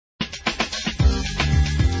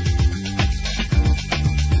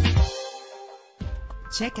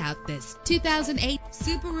Check out this 2008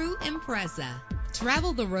 Subaru Impreza.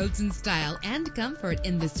 Travel the roads in style and comfort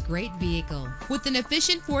in this great vehicle with an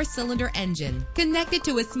efficient 4-cylinder engine connected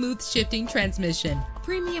to a smooth shifting transmission.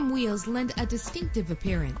 Premium wheels lend a distinctive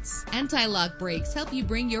appearance. Anti-lock brakes help you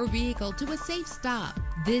bring your vehicle to a safe stop.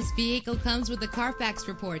 This vehicle comes with a Carfax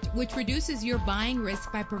report, which reduces your buying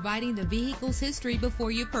risk by providing the vehicle's history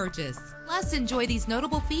before you purchase. Plus, enjoy these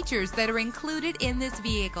notable features that are included in this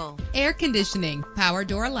vehicle: air conditioning, power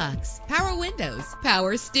door locks, power windows,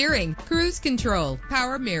 power steering, cruise control,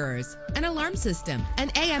 power mirrors, an alarm system, an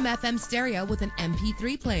AM/FM stereo with an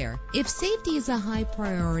MP3 player. If safety is a high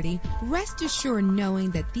priority, rest assured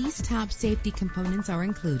knowing that these top safety components are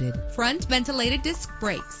included: front ventilated disc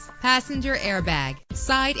brakes, passenger airbag,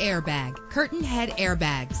 side airbag, curtain head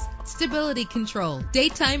airbags, stability control,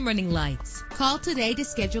 daytime running lights. Call today to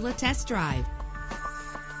schedule a test drive.